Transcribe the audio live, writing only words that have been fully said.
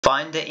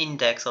Find the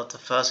index of the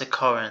first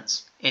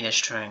occurrence in a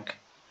string.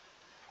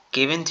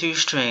 Given two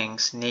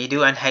strings,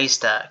 needle and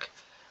haystack,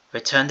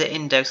 return the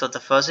index of the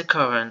first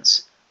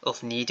occurrence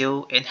of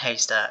needle in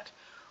haystack,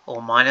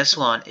 or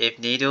 -1 if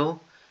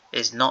needle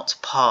is not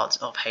part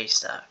of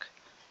haystack.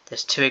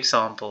 There's two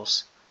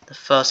examples. The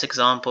first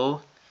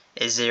example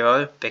is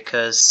 0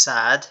 because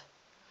sad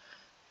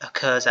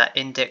occurs at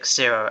index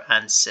 0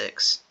 and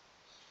 6.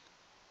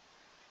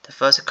 The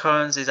first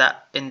occurrence is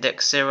at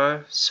index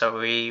 0, so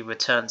we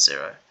return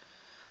 0.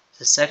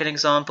 The second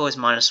example is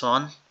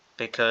 -1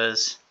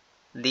 because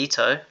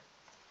leetcode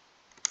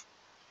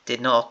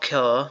did not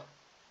occur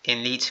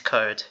in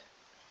leetcode,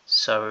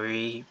 so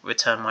we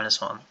return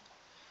 -1.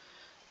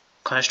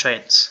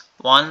 Constraints: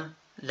 1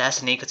 less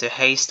than equal to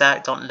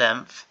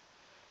haystack.length,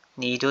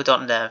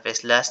 needle.length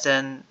is less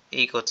than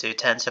equal to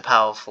 10 to the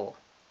power 4.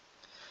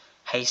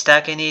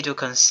 Haystack and needle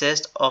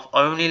consist of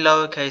only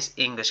lowercase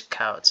English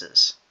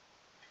characters.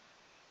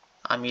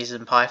 I'm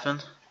using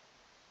Python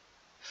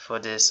for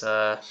this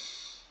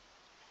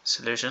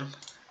solution,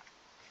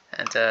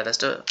 and let's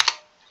do it.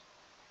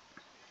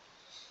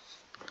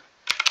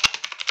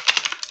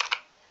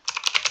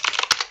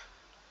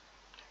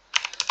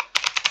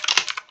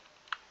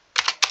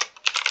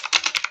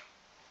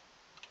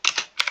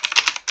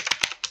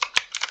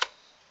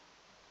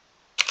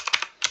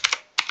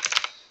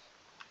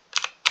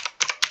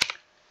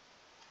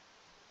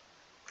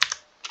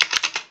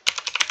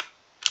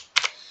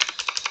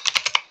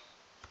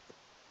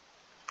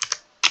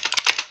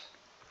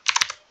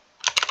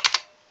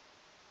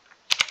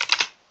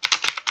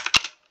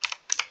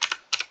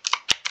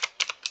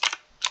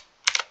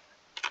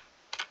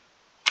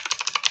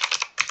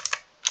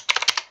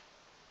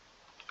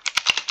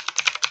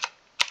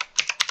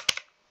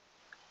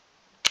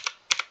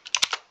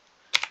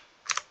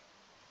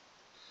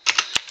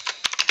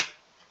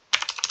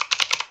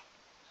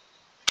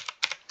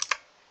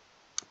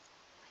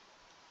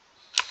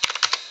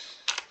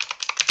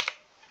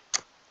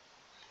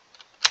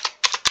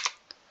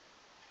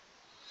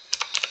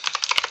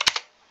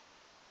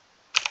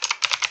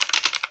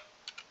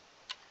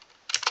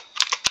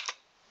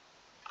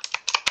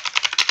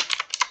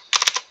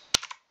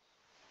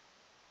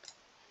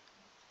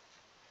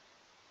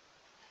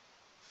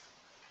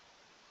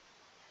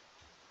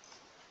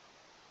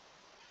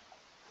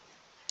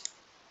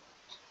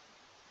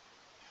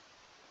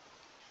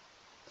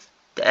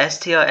 The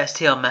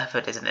strStr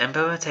method is an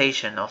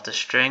implementation of the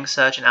string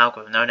searching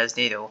algorithm known as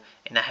needle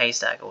in a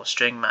haystack or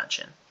string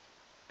matching.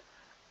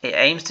 It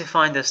aims to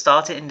find the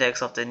starting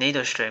index of the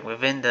needle string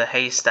within the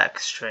haystack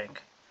string.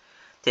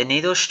 The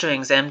needle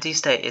string's empty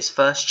state is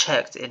first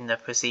checked in the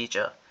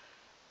procedure.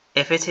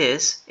 If it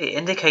is, it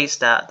indicates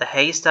that the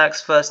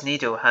haystack's first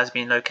needle has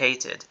been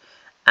located,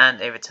 and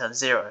it returns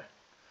 0.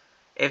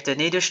 If the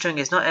needle string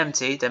is not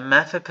empty, the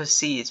method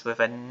proceeds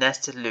with a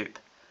nested loop.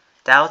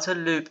 The outer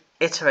loop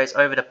iterates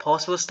over the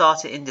possible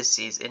starting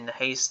indices in the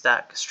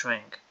haystack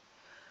string.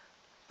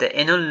 The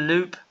inner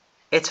loop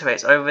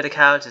iterates over the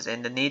characters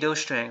in the needle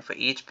string for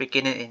each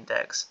beginning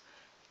index.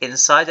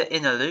 Inside the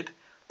inner loop,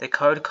 the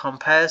code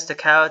compares the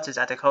characters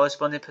at the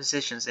corresponding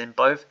positions in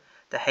both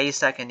the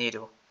haystack and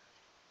needle.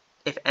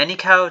 If any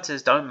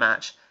characters don't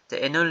match,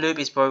 the inner loop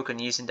is broken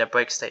using the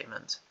break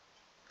statement.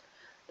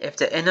 If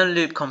the inner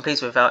loop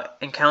completes without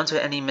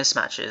encountering any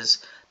mismatches,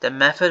 the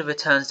method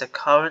returns the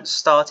current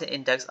starting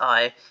index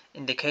I,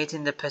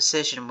 indicating the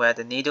position where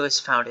the needle is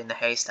found in the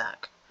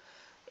haystack.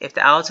 If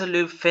the outer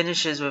loop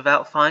finishes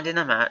without finding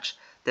a match,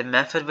 the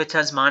method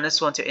returns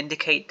 -1 to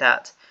indicate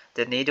that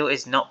the needle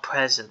is not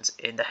present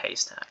in the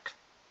haystack.